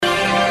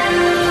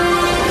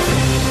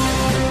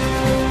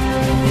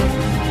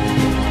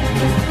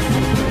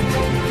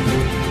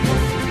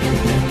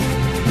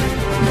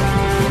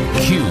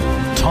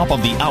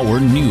of the hour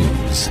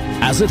news.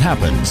 As it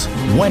happens,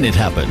 when it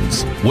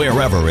happens,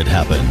 wherever it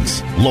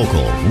happens.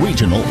 Local,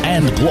 regional,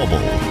 and global.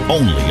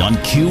 Only on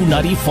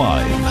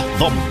Q95,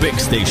 the big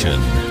station.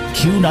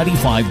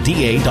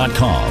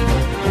 Q95DA.com.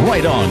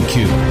 Right on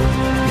Q.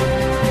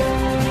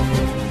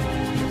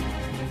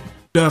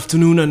 Good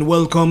afternoon and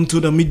welcome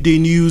to the Midday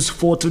News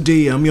for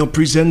today. I'm your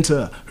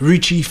presenter,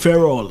 Richie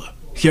Farrell.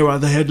 Here are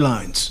the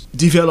headlines.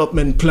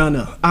 Development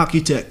planner,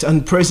 architect,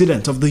 and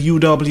president of the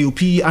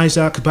UWP,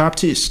 Isaac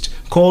Baptiste,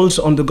 calls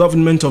on the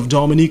government of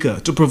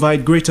Dominica to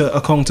provide greater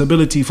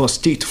accountability for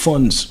state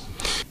funds.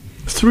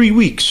 3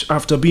 weeks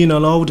after being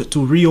allowed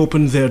to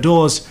reopen their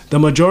doors, the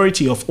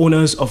majority of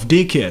owners of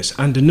daycares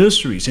and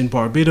nurseries in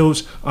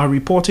Barbados are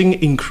reporting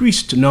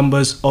increased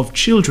numbers of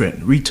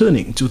children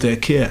returning to their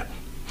care.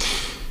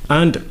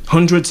 And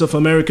hundreds of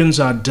Americans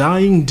are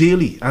dying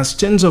daily as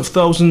tens of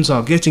thousands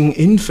are getting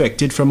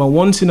infected from a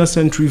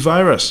once-in-a-century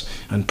virus.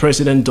 And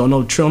President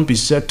Donald Trump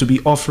is said to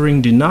be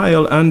offering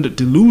denial and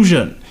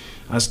delusion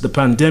as the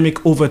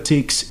pandemic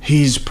overtakes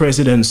his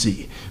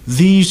presidency.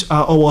 These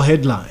are our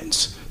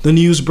headlines. The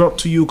news brought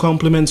to you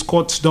compliments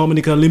Courts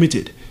Dominica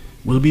Limited.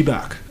 We'll be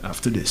back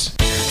after this.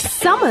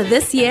 Summer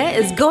this year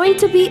is going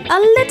to be a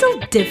little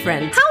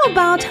different. How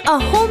about a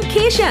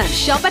homecation?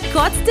 Shop at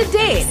Courts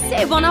today.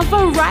 Save on a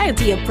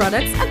variety of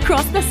products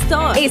across the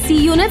store. AC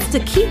units to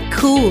keep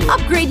cool.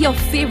 Upgrade your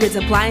favorite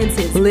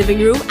appliances, living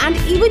room, and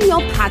even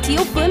your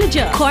patio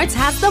furniture. Courts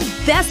has the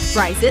best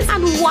prices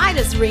and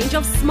widest range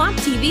of smart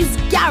TVs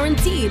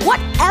guaranteed.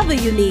 Whatever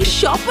you need,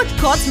 shop with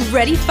Courts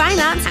Ready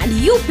Finance and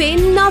you pay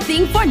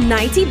nothing for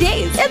 90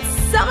 days.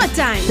 It's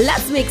summertime.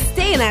 Let's make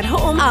staying at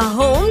home a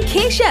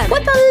homecation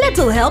with a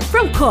little help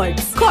from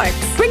Courts.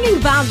 Courts, bringing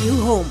value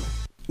home.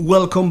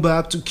 Welcome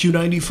back to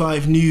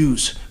Q95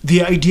 News.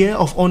 The idea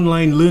of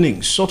online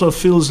learning sort of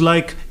feels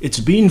like it's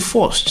being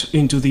forced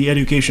into the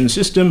education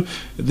system.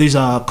 These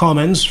are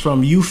comments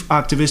from youth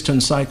activist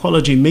and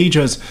psychology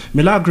majors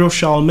Milagro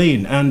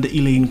Charlemagne and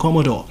Elaine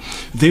Commodore.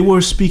 They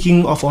were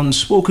speaking of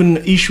unspoken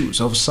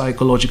issues of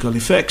psychological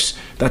effects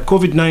that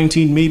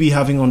COVID-19 may be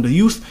having on the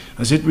youth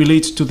as it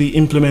relates to the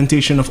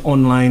implementation of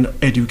online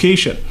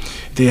education.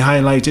 They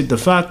highlighted the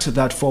fact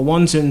that for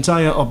one's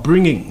entire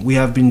upbringing, we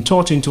have been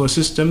taught into a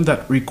system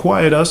that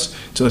required us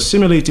to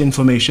assimilate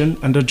information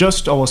and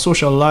adjust our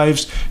social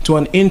lives to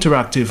an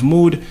interactive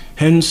mode.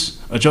 Hence,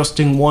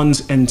 adjusting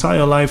one's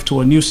entire life to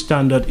a new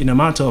standard in a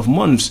matter of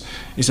months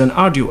is an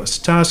arduous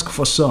task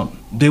for some.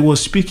 They were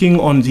speaking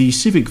on the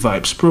Civic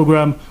Vibes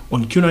program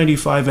on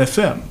Q95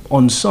 FM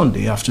on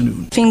Sunday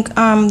afternoon. I think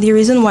the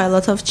reason why a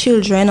lot of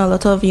children, a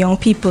lot of young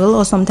people,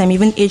 or sometimes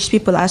even aged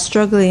people are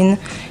struggling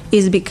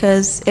is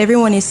because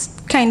everyone is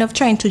kind of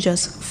trying to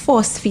just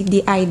force feed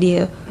the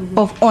idea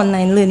of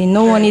online learning.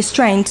 No one is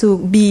trying to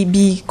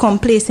be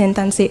complacent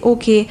and say,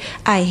 okay,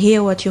 I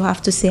hear what you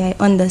have to say, I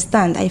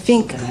understand. I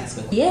think,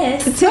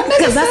 yes,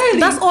 because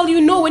that's all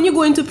you know. When you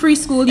go into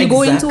preschool, you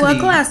go into a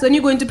class. When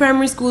you go into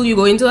primary school, you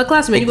go into a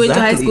class. When you go into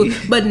high school.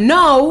 But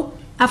now,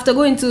 after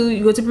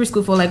you go to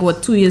preschool for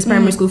 2 years,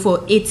 primary school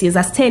for 8 years,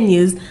 that's 10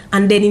 years,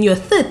 and then in your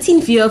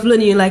 13th year of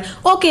learning, you're like,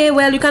 okay,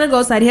 well, you cannot go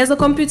outside. Here's a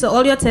computer,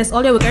 all your tests,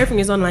 all your work, everything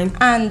is online.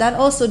 And that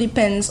also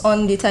depends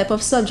on the type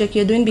of subject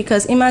you're doing,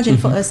 because imagine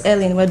for us,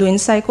 Ellen, we're doing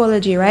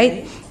psychology,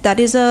 right? That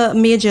is a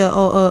major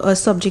or a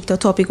subject or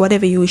topic,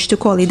 whatever you wish to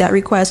call it, that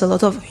requires a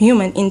lot of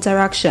human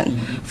interaction.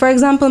 For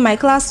example, my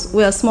class,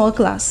 we're a small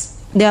class.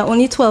 There are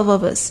only 12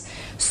 of us.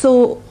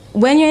 So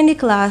when you're in the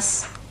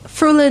class,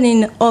 through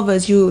learning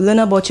others, you learn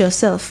about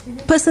yourself.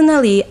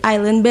 Personally, I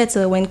learn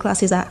better when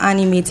classes are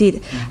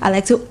animated. I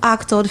like to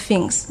act out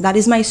things. That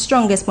is my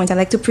strongest point. I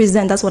like to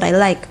present. That's what I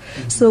like.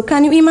 So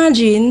can you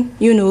imagine,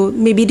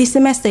 maybe this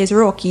semester is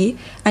rocky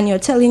and you're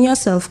telling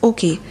yourself,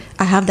 okay,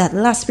 I have that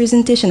last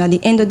presentation. At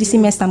the end of the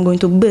semester, I'm going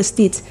to burst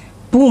it.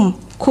 Boom,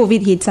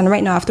 COVID hits, and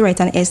right now I have to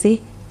write an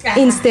essay.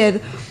 Instead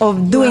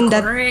of doing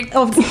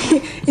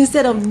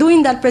instead of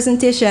doing that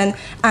presentation,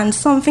 and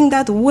something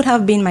that would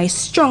have been my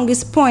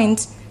strongest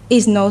point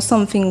is now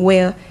something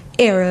where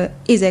error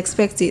is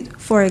expected.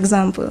 For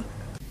example,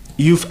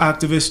 youth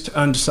activist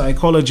and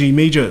psychology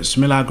majors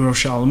Milagro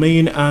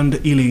Charlemagne and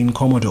Elaine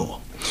Commodore.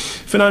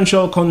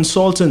 Financial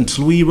consultant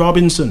Louis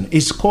Robinson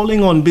is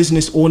calling on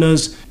business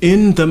owners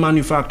in the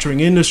manufacturing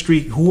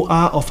industry who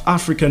are of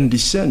African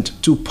descent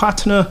to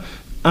partner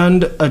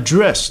and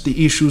address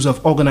the issues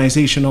of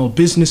organizational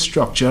business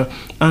structure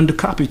and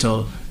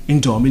capital in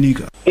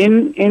Dominica.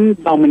 In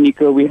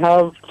Dominica, we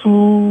have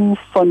two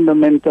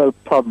fundamental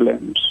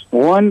problems.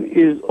 One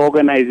is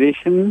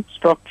organization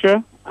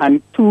structure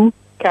and two,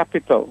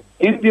 capital.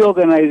 In the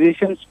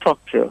organization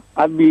structure,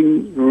 I've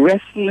been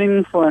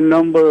wrestling for a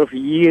number of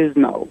years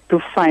now to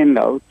find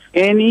out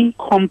any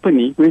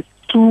company with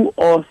 2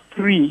 or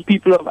 3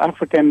 people of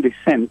African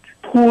descent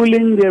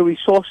pooling their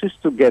resources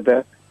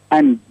together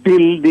and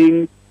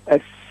building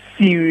a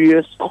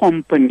serious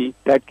company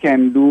that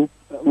can do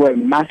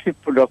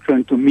massive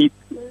production to meet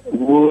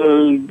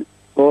world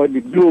or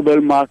the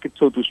global market,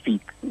 so to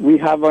speak. We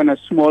have on a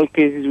small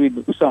cases, we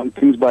do some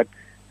things, but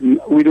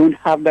we don't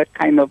have that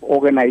kind of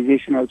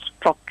organizational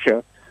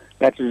structure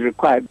that is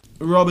required.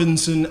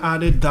 Robinson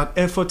added that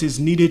effort is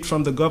needed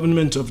from the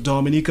government of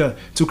Dominica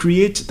to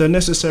create the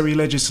necessary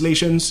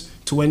legislations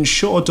to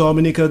ensure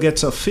Dominica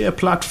gets a fair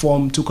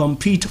platform to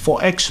compete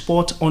for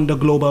export on the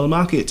global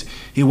market.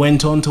 He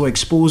went on to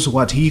expose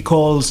what he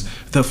calls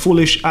the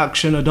foolish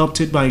action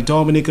adopted by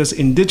Dominica's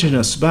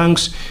indigenous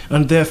banks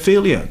and their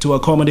failure to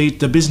accommodate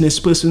the business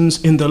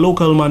persons in the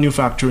local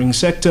manufacturing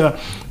sector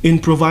in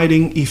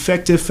providing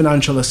effective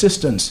financial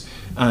assistance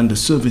and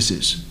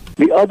services.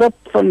 The other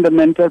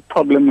fundamental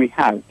problem we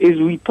have is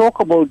we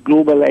talk about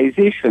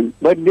globalization,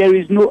 but there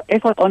is no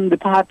effort on the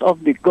part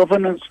of the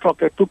governance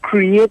structure to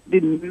create the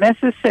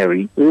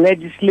necessary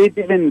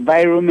legislative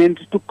environment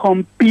to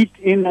compete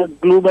in a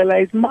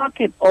globalized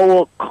market.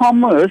 Our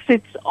commerce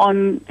sits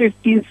on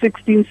 15th,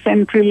 16th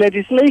century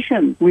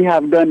legislation. We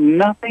have done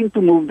nothing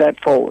to move that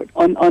forward.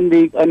 On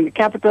the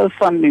capital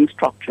funding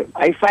structure,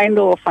 I find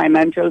our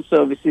financial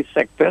services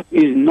sector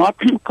is not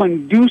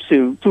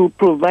conducive to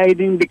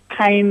providing the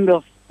kind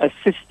of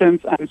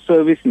assistance and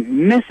service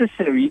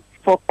necessary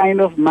for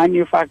kind of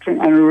manufacturing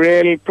and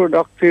really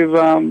productive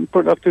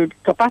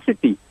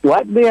capacity.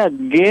 What they are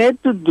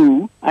geared to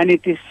do, and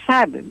it is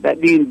sad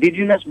that the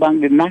indigenous bank,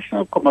 the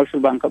National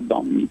Commercial Bank of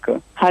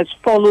Dominica, has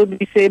followed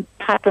the same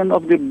pattern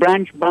of the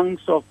branch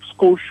banks of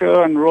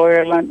Scotia and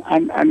Royal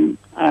and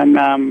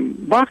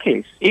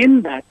Barclays.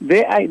 In that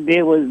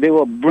they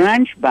were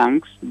branch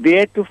banks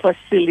there to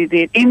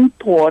facilitate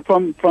import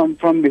from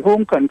the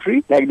home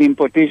country, like the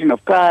importation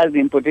of cars, the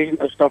importation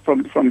of stuff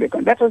from the country.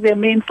 That was their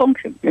main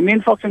function. The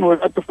main function was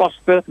not to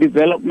foster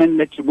development,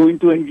 that you go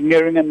into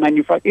engineering and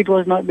manufacturing. It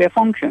was not their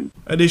function.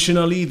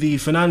 Additionally, the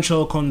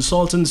financial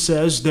consultant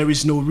says there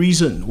is no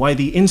reason why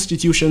the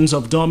institutions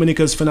of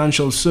Dominica's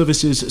financial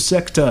services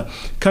sector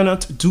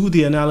cannot do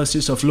the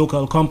analysis of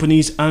local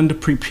companies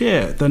and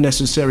prepare the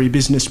necessary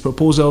business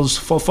proposals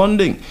for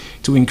funding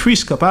to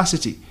increase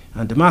capacity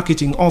and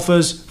marketing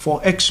offers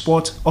for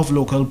export of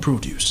local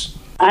produce.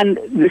 And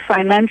the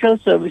financial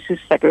services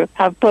sector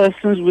have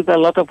persons with a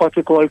lot of what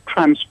we call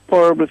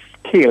transferable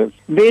skills.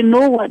 They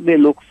know what they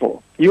look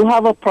for. You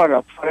have a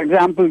product, for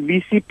example,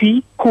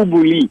 VCP,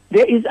 Kubuli.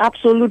 There is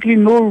absolutely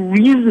no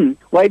reason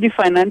why the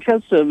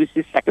financial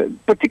services sector,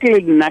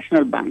 particularly the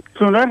National Bank,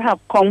 should not have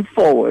come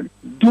forward,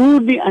 do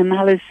the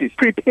analysis,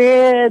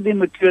 prepare the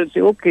material, say,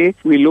 okay,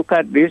 we look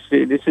at this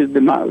is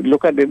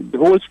look at the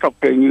whole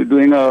structure, and you're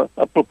doing a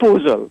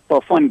proposal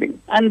for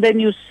funding. And then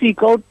you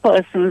seek out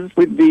persons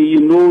with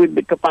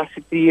the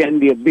capacity and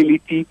the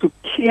ability to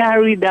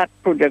carry that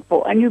project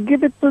forward, and you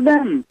give it to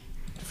them.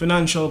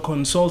 Financial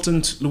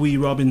consultant Louis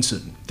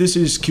Robinson. This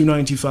is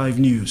Q95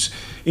 News.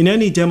 In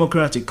any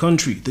democratic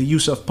country, the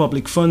use of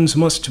public funds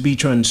must be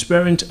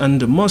transparent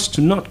and must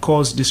not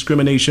cause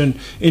discrimination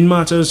in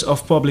matters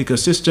of public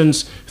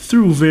assistance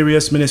through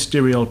various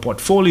ministerial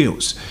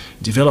portfolios.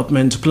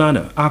 Development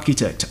planner,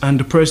 architect,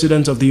 and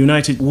president of the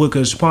United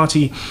Workers'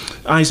 Party,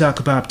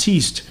 Isaac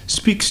Baptiste,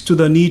 speaks to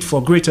the need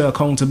for greater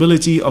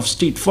accountability of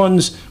state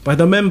funds by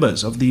the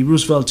members of the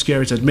Roosevelt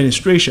Garrett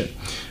administration.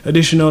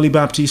 Additionally,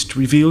 Baptiste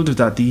revealed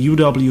that the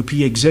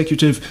UWP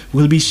executive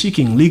will be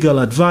seeking legal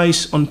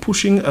advice on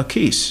pushing a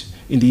case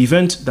in the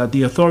event that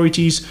the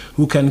authorities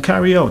who can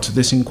carry out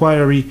this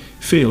inquiry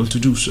fail to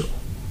do so.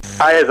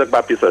 I, Isaac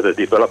Baptiste, as a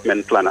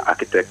development planner,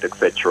 architect,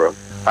 etc.,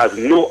 has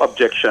no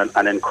objection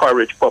and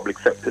encourage public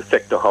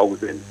sector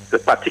housing,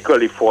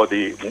 particularly for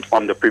the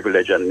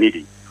underprivileged and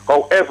needy.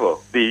 However,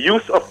 the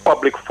use of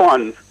public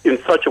funds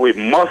in such a way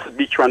must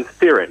be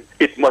transparent.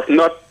 It must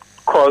not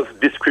cause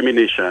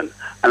discrimination,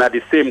 and at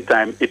the same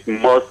time, there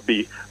must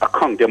be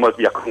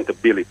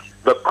accountability.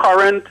 The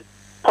current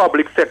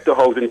public sector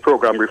housing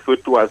program,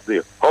 referred to as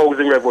the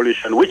Housing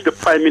Revolution, which the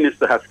Prime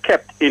Minister has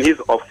kept in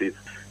his office,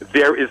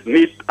 there is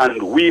need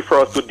for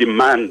us to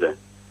demand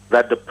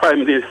that the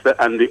Prime Minister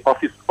and the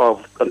Office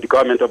of the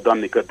Government of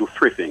Dominica do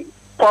three things.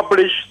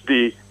 Publish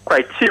the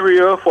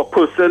criteria for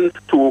persons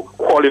to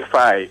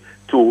qualify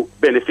to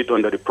benefit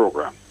under the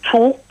program.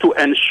 Two, to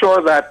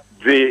ensure that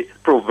they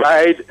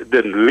provide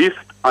the list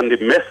on the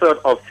method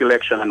of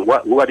selection and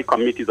who are the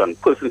committees and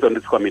persons on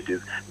these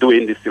committees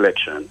doing the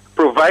selection.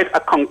 Provide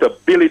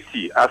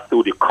accountability as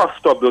to the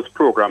cost of those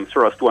programs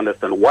for us to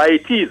understand why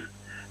it is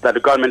that the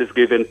government is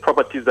giving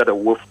properties that are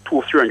worth $200,000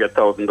 or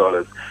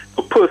 $300,000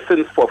 to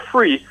persons for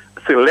free,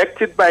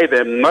 selected by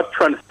them, not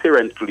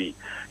transparently.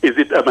 Is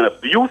it an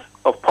abuse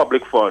of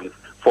public funds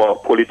for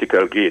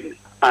political gain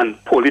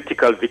and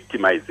political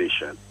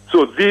victimization?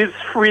 So these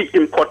three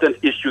important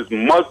issues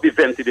must be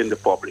vented in the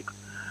public.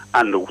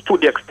 And to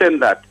the extent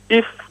that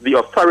if the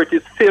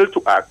authorities fail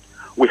to act,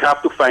 we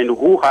have to find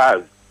who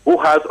has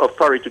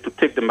authority to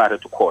take the matter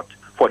to court,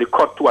 for the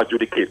court to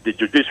adjudicate. The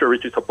judiciary,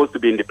 which is supposed to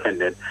be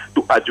independent,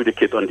 to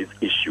adjudicate on these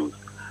issues.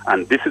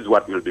 And this is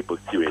what we'll be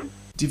pursuing.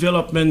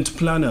 Development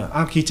planner,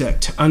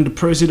 architect, and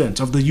president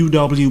of the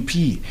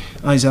UWP,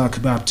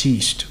 Isaac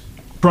Baptiste.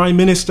 Prime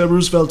Minister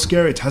Roosevelt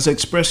Garrett has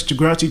expressed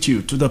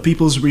gratitude to the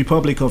People's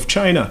Republic of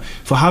China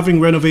for having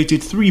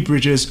renovated 3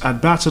 bridges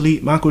at Battley,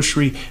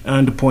 Makoshri,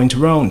 and Point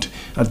Round.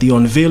 At the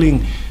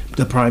unveiling,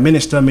 The Prime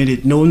Minister made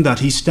it known that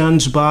he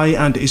stands by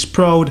and is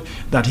proud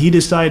that he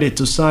decided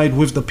to side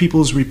with the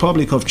People's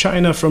Republic of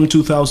China from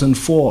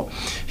 2004.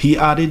 He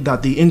added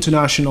that the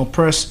international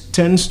press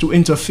tends to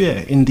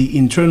interfere in the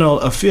internal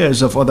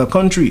affairs of other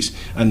countries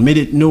and made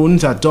it known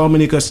that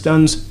Dominica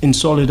stands in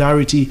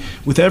solidarity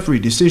with every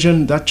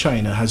decision that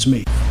China has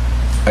made.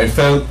 I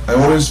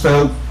always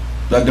felt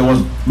that there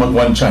was but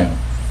one China,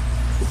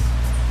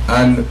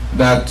 and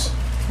that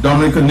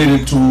Dominica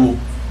needed to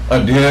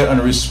adhere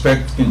and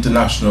respect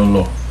international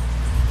law,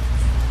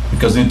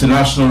 because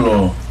international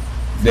law,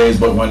 there is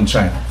but one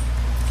China.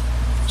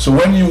 So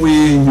when you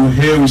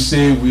hear we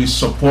say we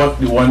support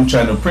the one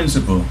China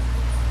principle,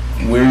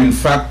 we're in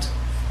fact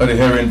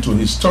adhering to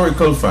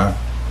historical fact,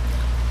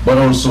 but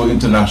also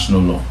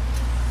international law.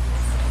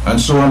 And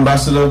so,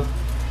 Ambassador,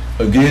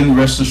 again,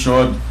 rest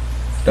assured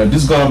that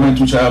this government,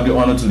 which I have the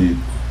honor to lead,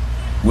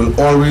 will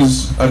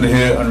always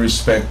adhere and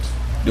respect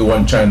the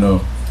one China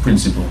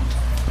principle.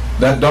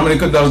 That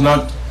Dominica does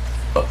not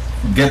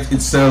get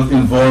itself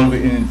involved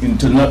in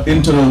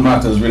internal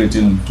matters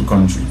relating to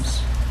countries.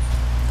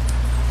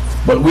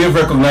 But we have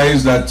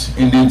recognized that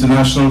in the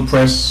international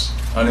press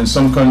and in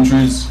some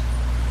countries,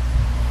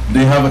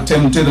 they have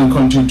attempted and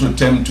continue to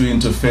attempt to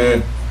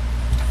interfere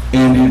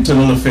in the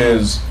internal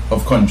affairs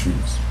of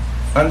countries.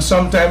 And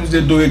sometimes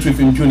they do it with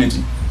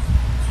impunity.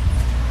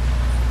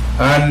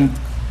 And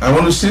I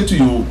want to say to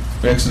you,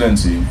 Your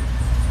Excellency,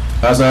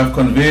 as I have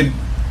conveyed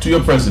to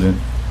your President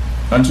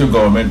and to your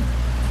government,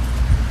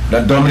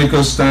 that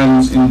Dominica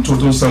stands in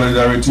total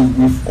solidarity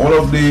with all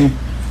of the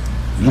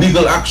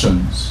legal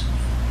actions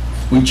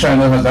which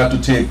China has had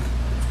to take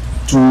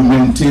to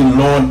maintain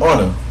law and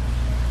order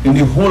in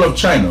the whole of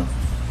China,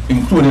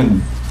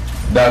 including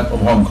that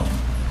of Hong Kong.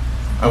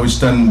 And we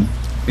stand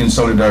in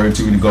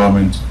solidarity with the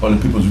government of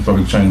the People's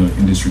Republic of China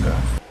in this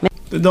regard.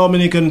 The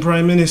Dominican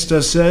Prime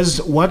Minister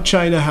says what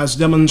China has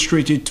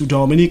demonstrated to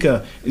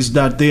Dominica is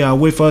that they are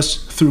with us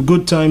through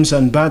good times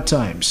and bad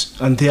times,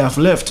 and they have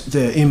left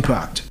their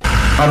impact.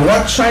 And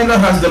what China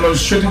has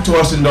demonstrated to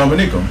us in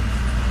Dominica,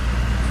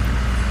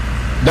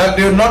 that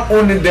they're not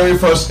only there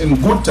with us in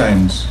good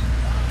times,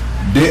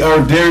 they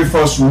are there with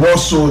us more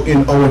so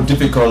in our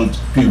difficult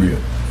period.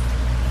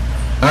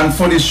 And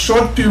for the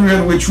short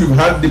period which we've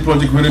had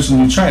diplomatic relations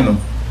with China,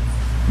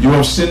 you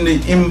have seen the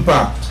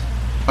impact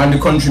and the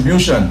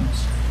contributions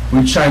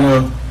which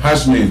China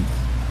has made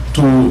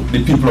to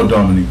the people of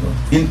Dominica.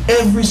 In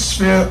every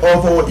sphere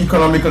of our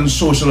economic and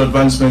social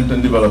advancement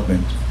and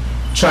development,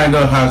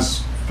 China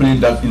has played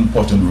that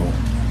important role.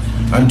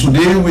 And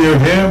today we are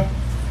here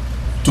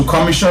to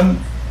commission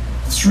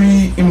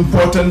 3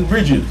 important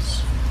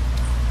bridges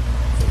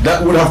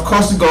that would have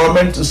cost the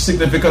government a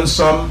significant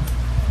sum,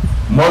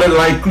 more than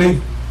likely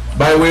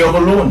by way of a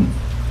loan.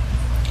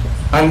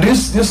 And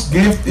this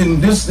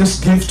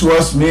gift to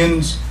us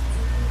means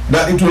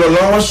that it will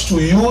allow us to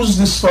use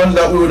this fund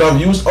that we would have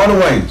used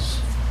otherwise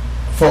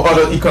for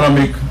other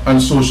economic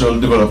and social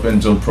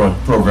developmental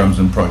programs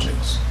and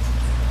projects.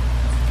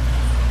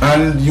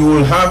 And you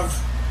will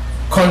have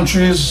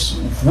countries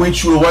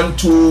which will want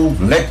to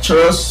lecture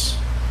us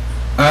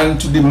and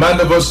to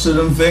demand of us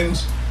certain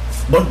things,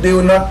 but they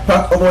will not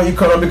part of our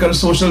economic and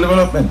social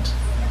development.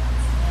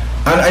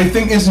 And I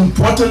think it's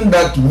important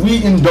that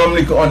we in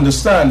Dominica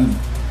understand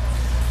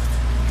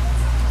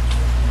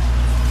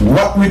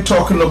what we're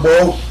talking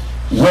about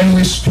when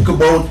we speak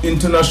about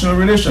international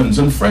relations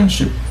and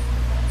friendship.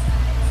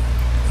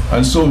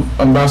 And so,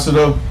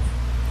 Ambassador,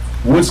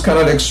 words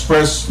cannot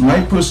express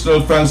my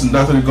personal thanks and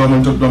that of the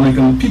government of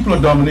Dominica and the people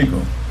of Dominica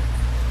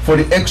for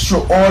the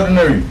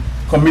extraordinary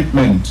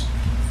commitment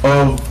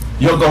of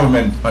your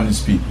government and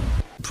its people.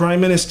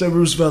 Prime Minister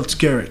Roosevelt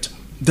Garrett.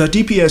 The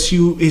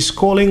DPSU is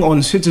calling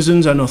on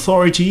citizens and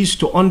authorities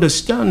to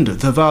understand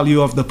the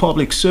value of the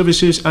public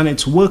services and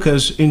its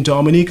workers in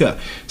Dominica,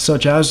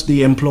 such as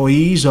the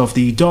employees of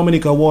the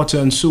Dominica Water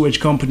and Sewage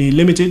Company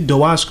Limited,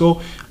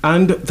 DOWASCO,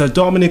 and the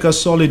Dominica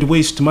Solid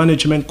Waste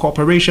Management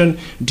Corporation,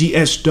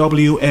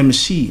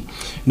 DSWMC.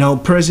 Now,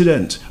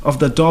 President of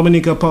the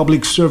Dominica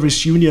Public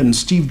Service Union,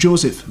 Steve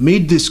Joseph,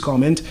 made this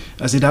comment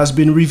as it has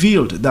been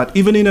revealed that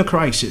even in a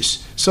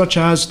crisis, such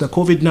as the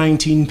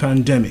COVID-19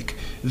 pandemic,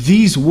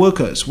 these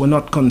workers were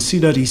not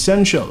considered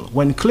essential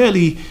when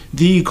clearly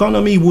the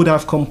economy would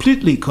have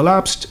completely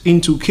collapsed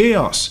into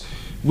chaos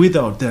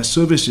without their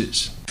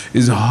services.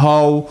 Is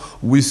how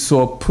we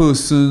saw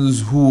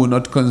persons who were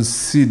not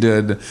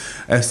considered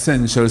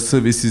essential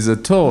services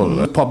at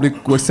all. Public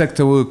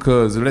sector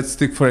workers, let's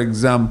take for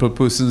example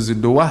persons in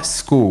the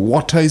WASCO.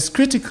 Water is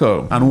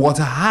critical, and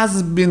water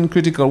has been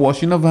critical.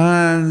 Washing of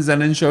hands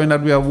and ensuring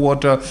that we have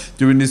water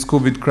during this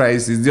COVID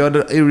crisis. The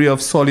other area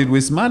of solid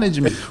waste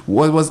management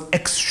was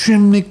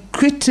extremely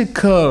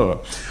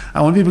critical.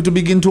 I want people to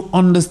begin to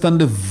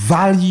understand the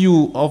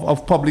value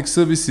of public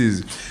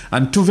services,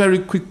 and too very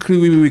quickly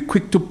we will be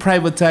quick to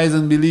privatize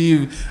and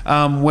believe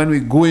when we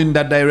go in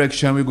that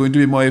direction we're going to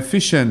be more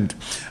efficient.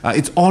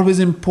 It's always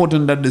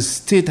important that the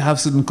state have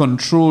certain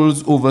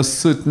controls over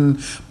certain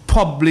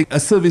public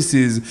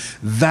services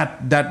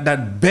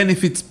that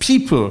benefits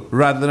people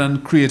rather than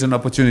create an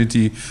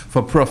opportunity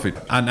for profit.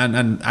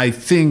 And I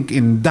think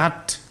in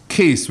that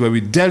case where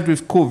we dealt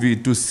with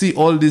COVID, to see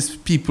all these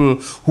people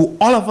who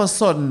all of a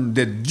sudden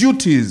their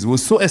duties were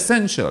so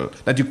essential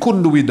that you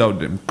couldn't do without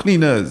them,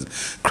 cleaners,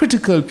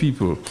 critical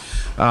people,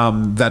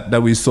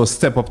 that we saw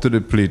step up to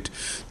the plate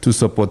to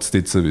support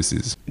state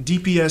services.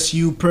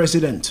 DPSU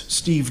President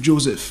Steve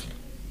Joseph.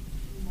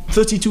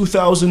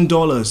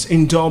 $32,000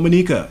 in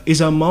Dominica is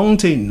a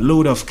mountain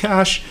load of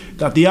cash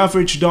that the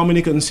average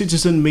Dominican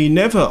citizen may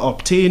never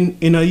obtain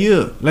in a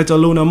year, let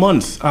alone a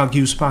month,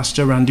 argues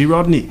Pastor Randy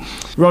Rodney.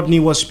 Rodney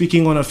was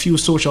speaking on a few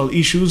social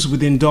issues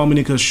within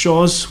Dominica's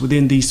shores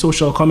within the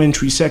social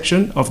commentary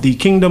section of the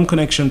Kingdom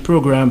Connection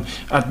program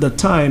at the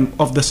time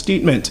of the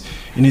statement,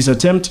 in his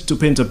attempt to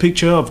paint a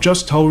picture of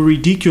just how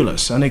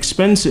ridiculous and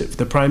expensive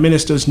the Prime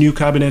Minister's new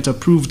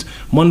cabinet-approved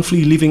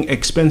monthly living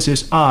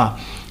expenses are.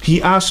 He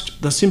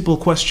asked the simple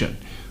question,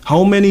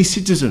 how many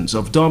citizens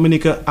of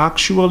Dominica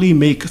actually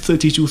make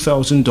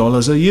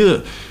 $32,000 a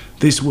year?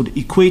 This would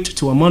equate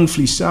to a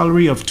monthly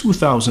salary of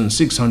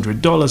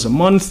 $2,600 a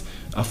month,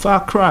 a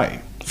far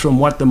cry from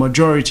what the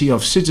majority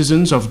of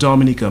citizens of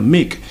Dominica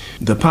make.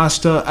 The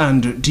pastor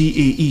and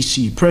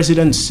DAEC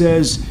president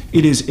says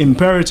it is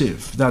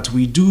imperative that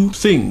we do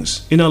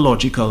things in a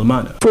logical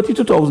manner.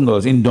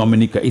 $42,000 in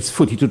Dominica is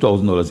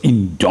 $42,000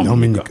 in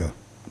Dominica.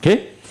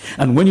 Okay?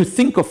 And when you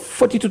think of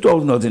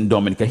 $42,000 in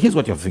Dominica, here's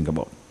what you have to think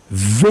about.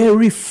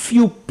 Very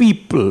few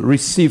people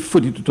receive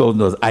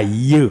 $42,000 a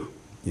year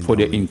for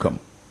their income.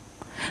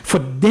 For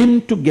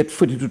them to get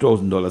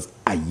 $42,000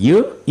 a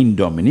year in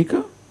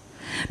Dominica,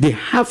 they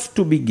have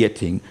to be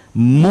getting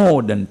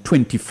more than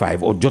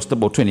 25 or just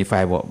about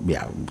 25 or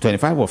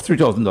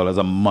 $3,000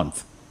 a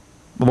month,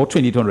 about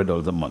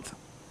 $2,800 a month.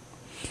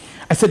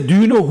 I said, do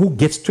you know who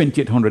gets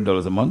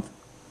 $2,800 a month?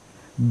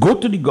 Go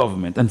to the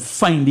government and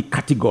find the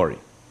category.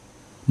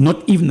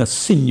 Not even a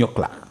senior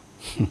clerk.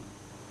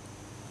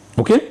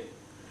 Okay?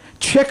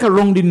 Check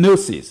around the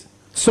nurses.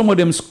 Some of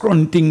them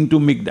scrunting to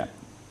make that.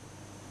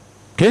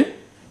 Okay?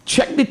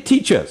 Check the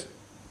teachers.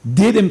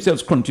 They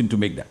themselves scrunting to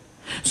make that.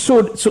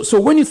 So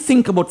when you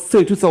think about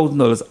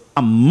 $32,000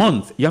 a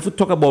month, you have to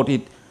talk about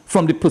it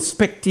from the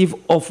perspective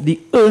of the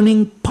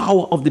earning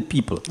power of the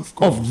people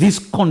of this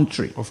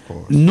country. Of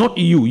course. Not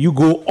you. You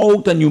go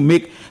out and you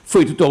make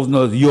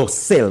 $32,000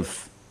 yourself.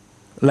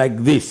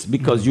 Like this,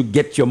 because you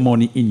get your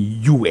money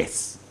in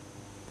US.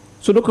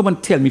 So don't come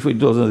and tell me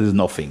 $42,000 is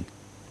nothing.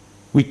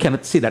 We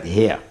cannot say that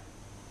here.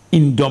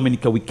 In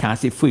Dominica, we can't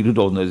say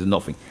 $42,000 is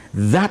nothing.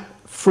 That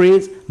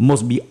phrase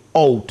must be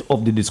out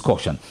of the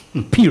discussion.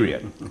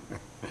 Period.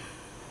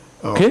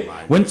 Okay?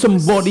 When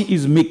somebody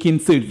is making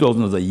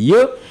 $30,000 a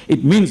year,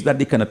 it means that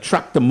they can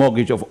attract a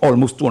mortgage of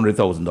almost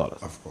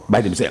 $200,000 by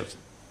themselves.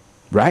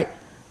 Right?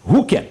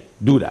 Who can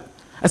do that?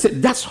 I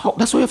said, that's how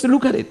you have to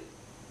look at it.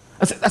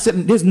 I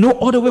said, there's no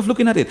other way of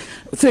looking at it.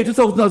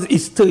 $32,000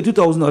 is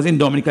 $32,000 in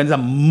Dominica. It's a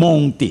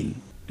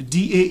mountain.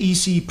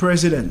 DAEC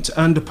President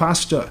and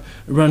Pastor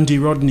Randy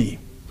Rodney.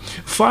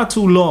 Far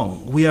too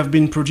long, we have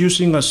been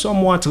producing a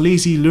somewhat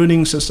lazy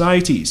learning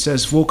society,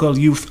 says vocal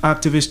youth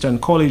activist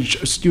and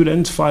college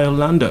student File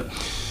Lander.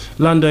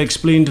 Lander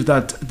explained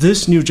that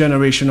this new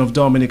generation of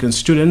Dominican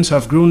students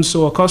have grown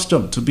so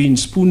accustomed to being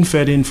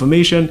spoon-fed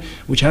information,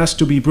 which has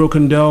to be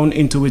broken down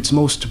into its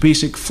most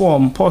basic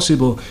form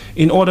possible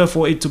in order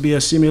for it to be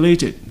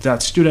assimilated,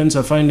 that students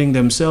are finding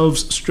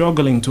themselves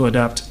struggling to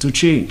adapt to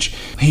change.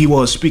 He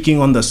was speaking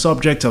on the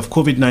subject of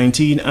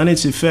COVID-19 and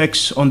its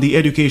effects on the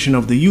education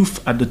of the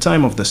youth at the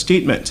time of the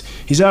statement.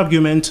 His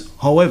argument,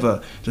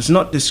 however, does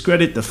not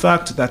discredit the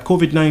fact that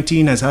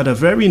COVID-19 has had a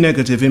very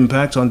negative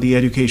impact on the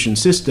education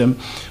system,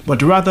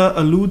 but rather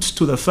alludes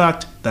to the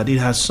fact that it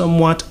has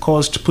somewhat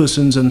caused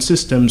persons and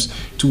systems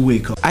to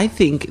wake up. I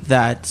think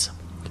that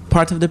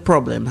part of the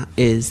problem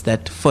is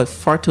that for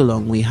far too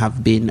long we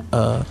have been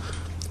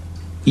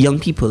young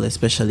people,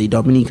 especially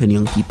Dominican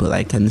young people,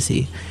 I can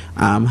say,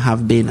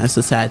 have been a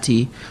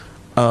society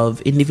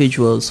of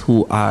individuals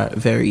who are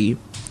very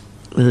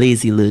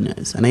lazy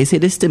learners. And I say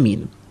this to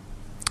mean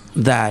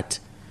that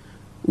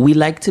we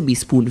like to be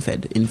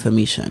spoon-fed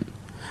information,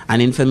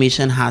 and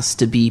information has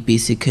to be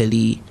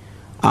basically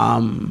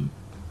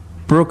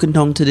broken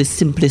down to the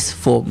simplest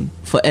form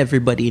for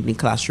everybody in the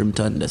classroom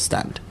to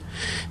understand.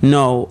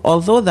 Now,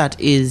 although that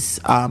is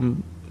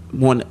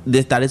one of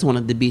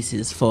the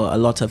bases for a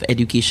lot of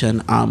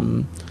education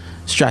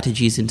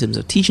strategies in terms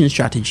of teaching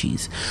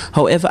strategies.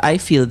 However, I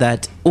feel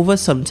that over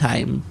some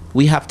time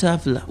we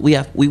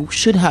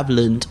should have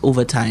learned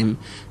over time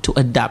to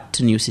adapt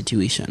to new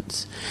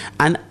situations.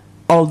 And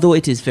although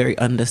it is very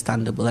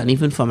understandable, and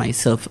even for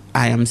myself,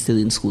 I am still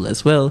in school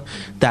as well,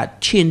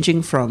 that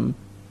changing from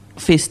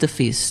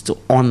face-to-face to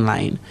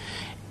online,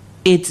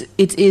 it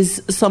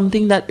is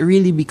something that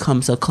really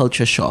becomes a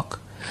culture shock,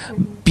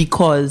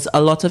 because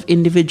a lot of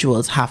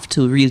individuals have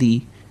to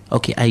really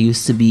Okay, I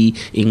used to be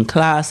in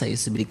class. I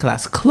used to be the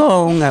class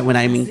clown. And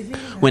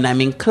when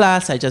I'm in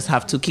class, I just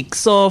have to kick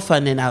off,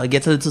 and then I'll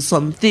get a little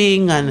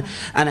something, and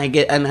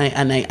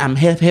I'm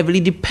heavily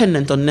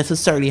dependent on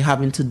necessarily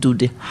having to do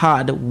the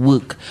hard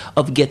work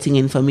of getting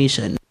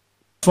information.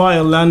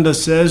 Firelander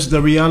says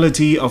the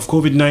reality of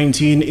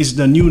COVID-19 is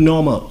the new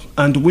normal,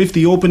 and with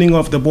the opening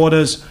of the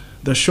borders,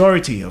 the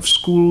surety of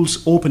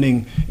schools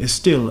opening is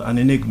still an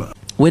enigma.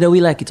 Whether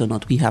we like it or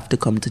not, we have to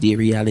come to the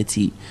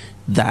reality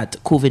that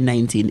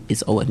COVID-19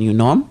 is our new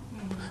norm,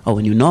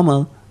 our new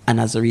normal, and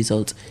as a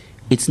result,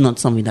 it's not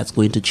something that's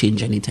going to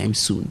change anytime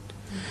soon.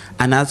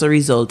 And as a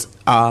result,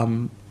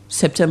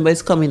 September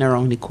is coming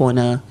around the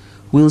corner.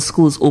 Will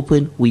schools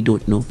open? We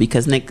don't know,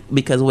 because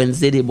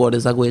Wednesday the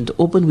borders are going to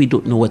open. We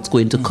don't know what's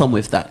going to come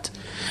with that.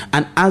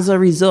 And as a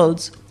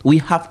result, we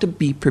have to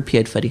be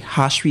prepared for the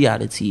harsh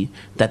reality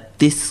that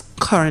this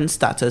current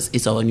status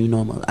is our new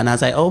normal. And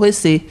as I always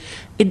say,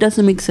 it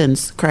doesn't make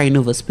sense crying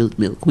over spilled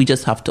milk. We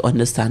just have to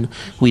understand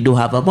we don't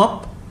have a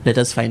mop. Let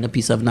us find a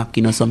piece of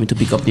napkin or something to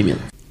pick up the milk.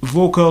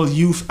 Vocal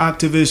youth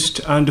activist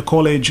and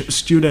college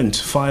student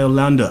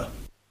Firelander.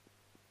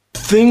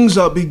 Things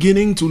are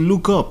beginning to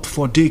look up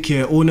for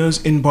daycare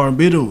owners in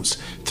Barbados.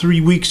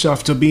 3 weeks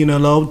after being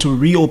allowed to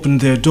reopen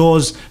their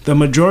doors, the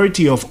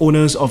majority of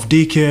owners of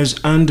daycares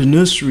and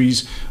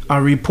nurseries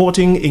are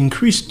reporting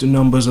increased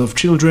numbers of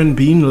children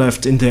being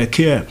left in their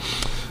care.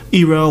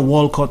 Ira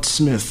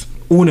Walcott-Smith,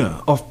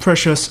 owner of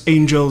Precious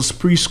Angels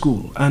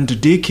Preschool and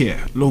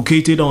Daycare,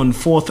 located on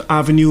 4th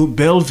Avenue,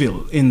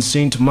 Belleville in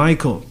St.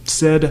 Michael,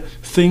 said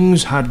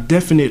things had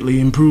definitely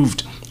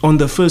improved. On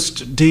the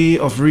first day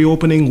of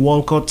reopening,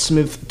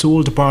 Walcott-Smith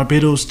told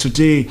Barbados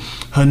Today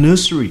her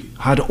nursery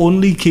had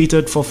only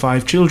catered for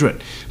 5 children,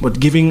 but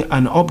giving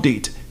an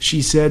update,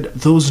 she said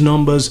those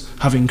numbers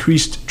have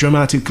increased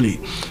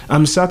dramatically.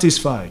 I'm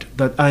satisfied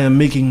that I am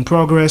making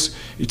progress.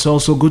 It's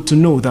also good to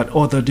know that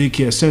other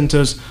daycare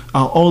centers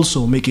are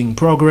also making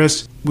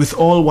progress with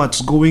all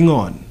what's going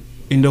on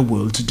in the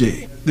world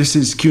today. This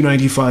is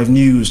Q95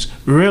 News.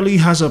 Rarely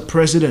has a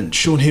president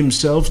shown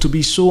himself to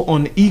be so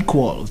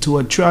unequal to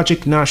a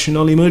tragic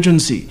national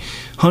emergency.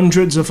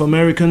 Hundreds of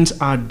Americans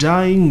are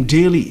dying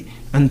daily,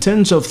 and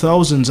tens of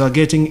thousands are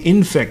getting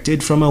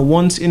infected from a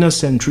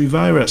once-in-a-century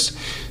virus.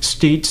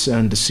 States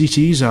and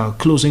cities are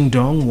closing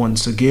down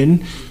once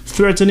again,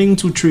 threatening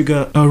to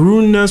trigger a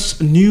ruinous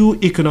new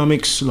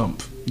economic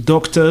slump.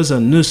 Doctors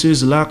and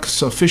nurses lack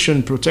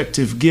sufficient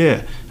protective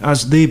gear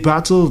as they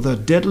battle the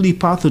deadly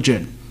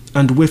pathogen.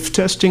 And with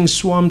testing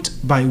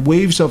swamped by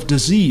waves of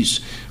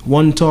disease,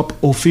 one top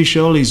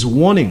official is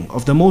warning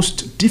of the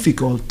most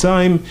difficult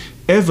time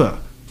ever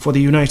for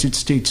the United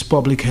States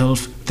public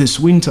health this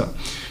winter.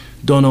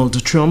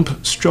 Donald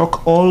Trump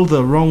struck all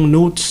the wrong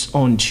notes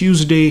on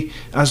Tuesday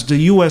as the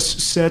U.S.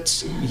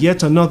 sets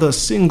yet another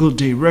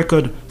single-day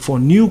record for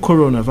new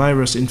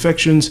coronavirus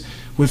infections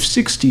with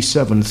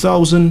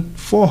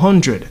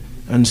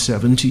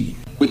 67,417.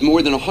 With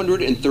more than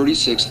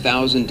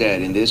 136,000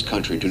 dead in this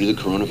country due to the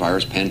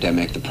coronavirus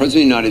pandemic, the President of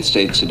the United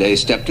States today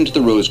stepped into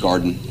the Rose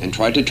Garden and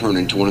tried to turn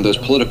it into one of those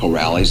political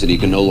rallies that he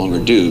can no longer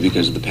do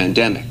because of the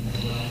pandemic.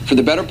 For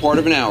the better part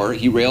of an hour,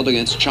 he railed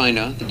against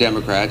China, the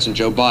Democrats, and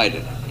Joe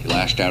Biden. He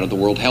lashed out at the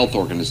World Health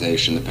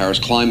Organization, the Paris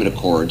Climate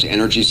Accords,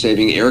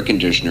 energy-saving air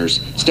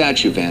conditioners,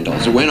 statue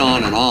vandals. It went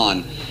on and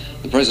on,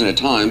 the president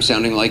at times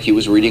sounding like he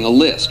was reading a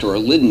list or a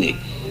litany.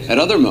 At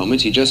other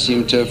moments, he just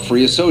seemed to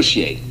free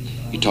associate.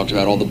 He talked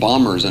about all the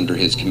bombers under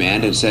his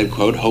command and said,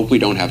 quote, hope we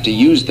don't have to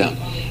use them,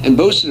 and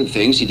boasted of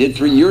things he did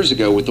 3 years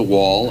ago with the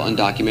wall,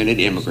 undocumented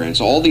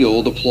immigrants, all the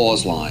old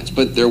applause lines.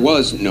 But there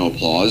was no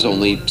applause,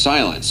 only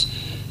silence,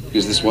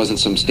 because this wasn't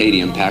some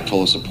stadium packed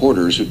full of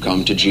supporters who'd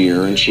come to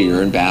jeer and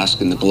cheer and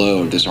bask in the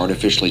glow of this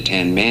artificially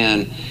tanned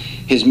man.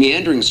 His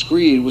meandering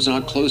screed was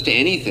not close to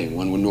anything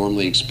one would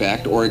normally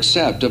expect or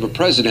accept of a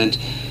president,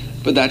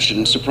 but that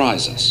shouldn't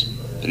surprise us.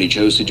 That he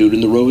chose to do it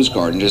in the Rose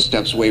Garden, just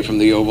steps away from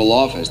the Oval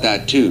Office,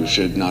 that too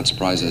should not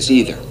surprise us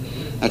either.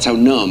 That's how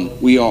numb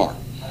we are.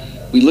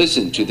 We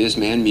listen to this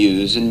man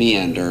muse and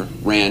meander,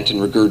 rant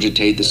and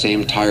regurgitate the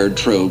same tired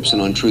tropes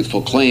and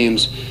untruthful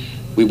claims.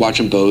 We watch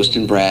him boast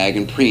and brag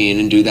and preen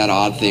and do that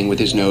odd thing with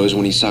his nose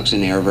when he sucks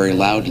in air very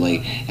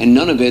loudly, and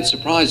none of it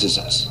surprises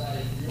us.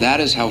 That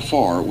is how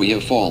far we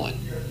have fallen.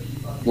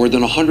 More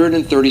than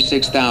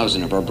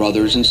 136,000 of our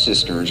brothers and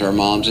sisters, our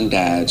moms and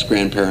dads,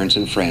 grandparents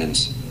and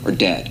friends are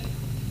dead.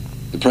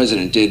 The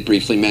president did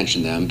briefly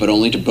mention them, but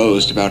only to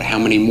boast about how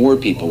many more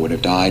people would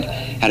have died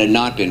had it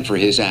not been for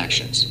his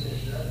actions.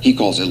 He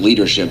calls it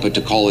leadership, but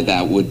to call it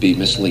that would be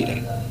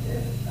misleading.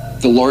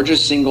 The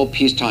largest single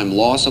peacetime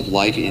loss of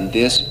life in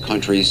this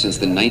country since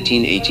the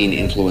 1918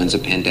 influenza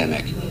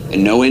pandemic,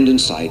 and no end in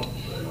sight,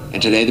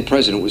 and today the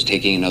president was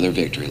taking another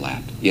victory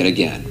lap, yet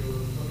again.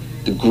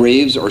 The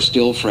graves are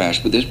still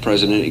fresh, but this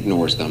president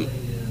ignores them,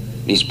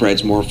 and he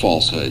spreads more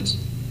falsehoods.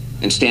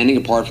 And standing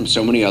apart from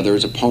so many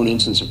others,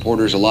 opponents and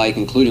supporters alike,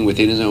 including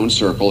within his own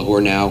circle, who are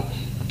now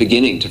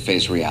beginning to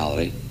face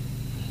reality.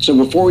 So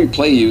before we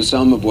play you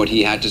some of what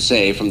he had to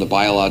say from the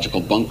biological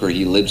bunker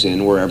he lives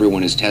in, where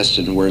everyone is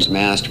tested and wears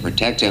masks to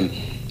protect him,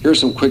 Here are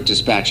some quick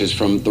dispatches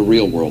from the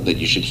real world that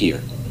you should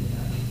hear.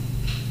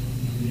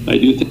 I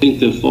do think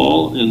the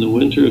fall and the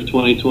winter of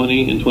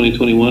 2020 and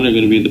 2021 are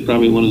going to be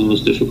probably one of the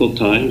most difficult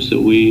times that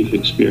we've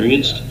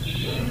experienced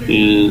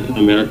in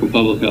American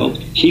public health.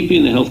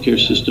 Keeping the healthcare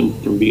system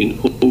from being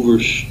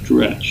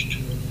overstretched,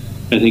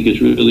 I think, is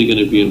really going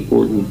to be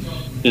important.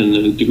 And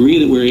the degree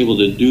that we're able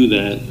to do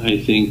that, I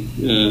think,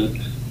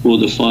 will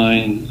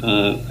define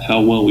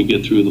how well we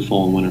get through the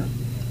fall and winter.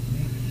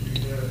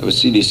 That was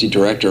CDC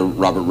Director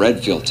Robert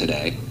Redfield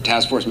today.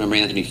 Task Force member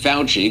Anthony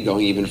Fauci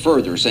going even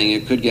further, saying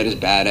it could get as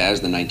bad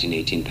as the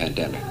 1918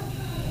 pandemic.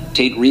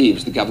 Tate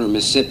Reeves, the governor of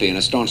Mississippi and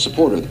a staunch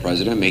supporter of the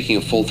president, making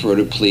a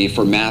full-throated plea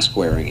for mask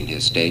wearing in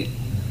his state.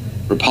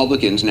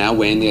 Republicans now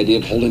weighing the idea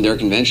of holding their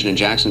convention in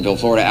Jacksonville,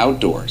 Florida,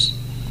 outdoors.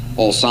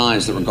 All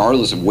signs that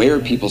regardless of where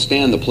people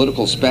stand, the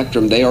political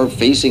spectrum, they are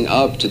facing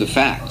up to the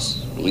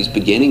facts, or at least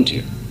beginning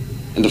to.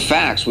 And the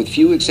facts, with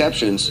few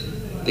exceptions,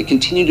 they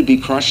continue to be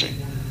crushing.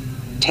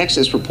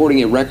 Texas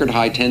reporting a record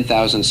high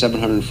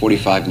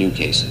 10,745 new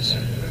cases.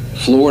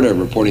 Florida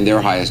reporting their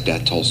highest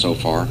death toll so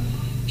far.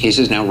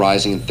 Cases now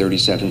rising in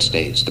 37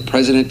 states. The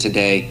president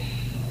today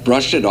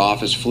brushed it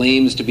off as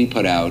flames to be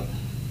put out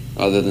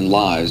rather than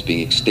lives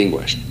being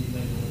extinguished.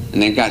 And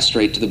then got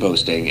straight to the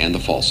boasting and the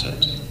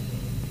falsehoods.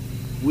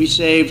 We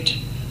saved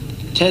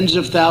tens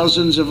of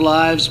thousands of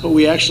lives, but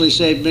we actually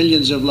saved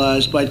millions of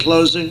lives by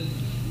closing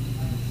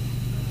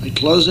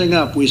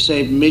up. We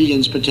saved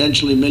millions,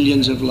 potentially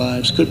millions of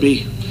lives. Could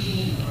be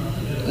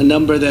a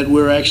number that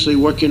we're actually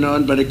working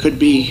on, but it could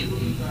be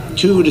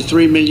 2 to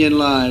 3 million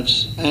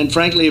lives. And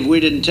frankly, if we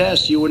didn't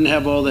test, you wouldn't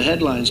have all the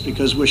headlines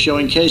because we're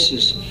showing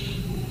cases.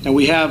 And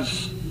we have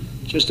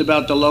just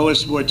about the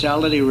lowest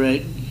mortality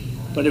rate.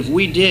 But if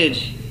we did,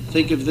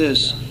 think of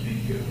this,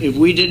 if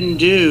we didn't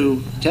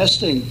do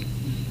testing,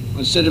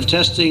 instead of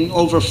testing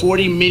over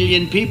 40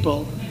 million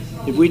people,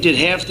 if we did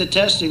half the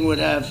testing, we'd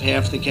have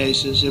half the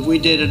cases. If we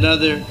did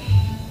another,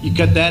 you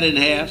cut that in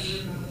half,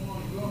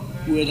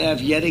 we'd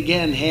have yet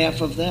again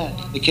half of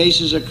that. The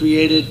cases are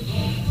created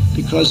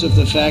because of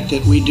the fact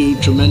that we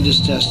do tremendous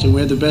testing.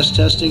 We're the best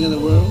testing in the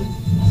world.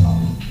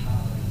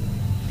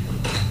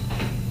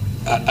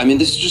 I mean,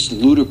 this is just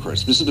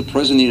ludicrous. This is the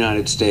President of the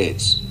United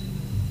States.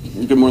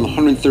 We've got more than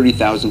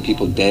 130,000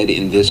 people dead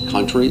in this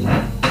country.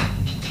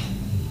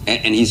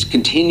 And he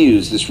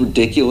continues this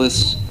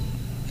ridiculous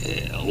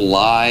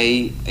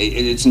lie.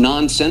 It's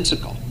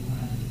nonsensical.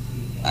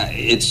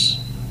 It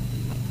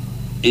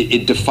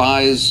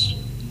defies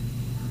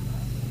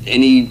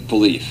any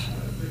belief.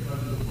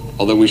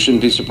 Although we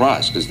shouldn't be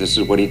surprised because this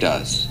is what he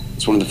does.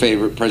 It's one of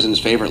the president's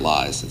favorite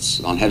lies.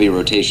 It's on heavy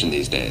rotation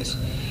these days.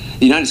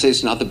 The United States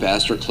is not the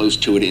best or close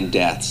to it in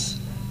deaths.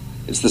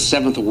 It's the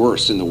 7th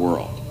worst in the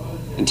world.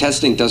 And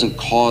testing doesn't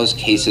cause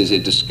cases,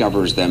 it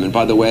discovers them. And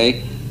by the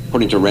way,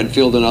 according to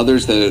Redfield and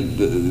others,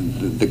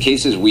 the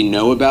cases we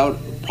know about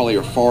probably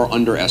are far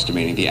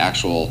underestimating the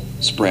actual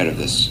spread of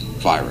this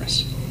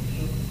virus.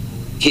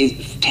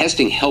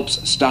 Testing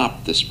helps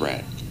stop the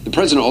spread. The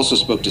president also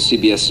spoke to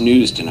CBS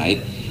News tonight.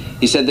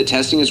 He said that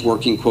testing is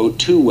working, quote,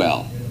 too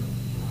well.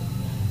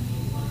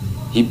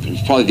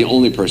 He's probably the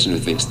only person who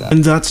thinks that.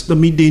 And that's the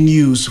Midday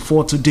News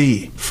for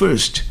today.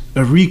 First,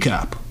 a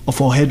recap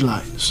of our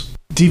headlines.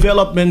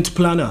 Development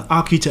planner,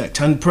 architect,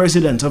 and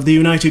president of the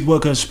United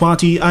Workers'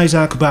 Party,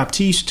 Isaac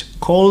Baptiste,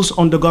 calls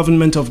on the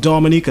government of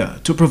Dominica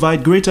to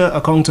provide greater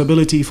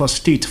accountability for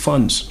state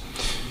funds.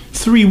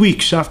 3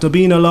 weeks after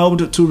being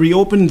allowed to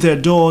reopen their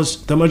doors,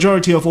 the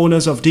majority of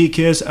owners of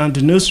daycares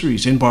and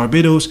nurseries in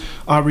Barbados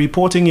are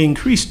reporting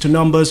increased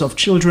numbers of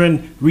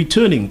children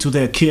returning to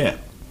their care.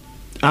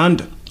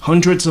 And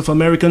hundreds of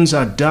Americans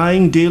are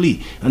dying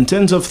daily and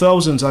tens of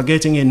thousands are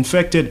getting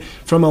infected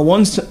from a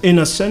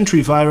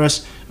once-in-a-century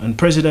virus, and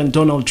President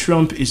Donald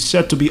Trump is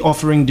said to be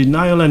offering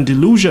denial and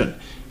delusion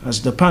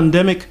as the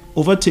pandemic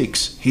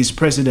overtakes his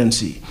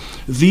presidency.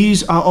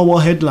 These are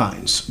our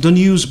headlines. The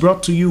news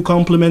brought to you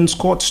compliments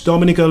Courts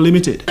Dominica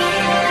Limited.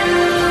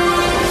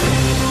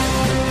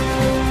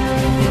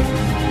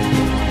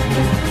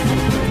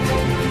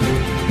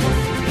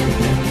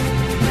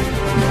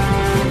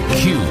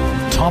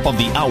 Top of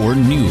the hour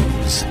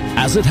news.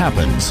 As it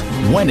happens,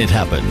 when it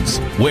happens,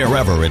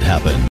 wherever it happens.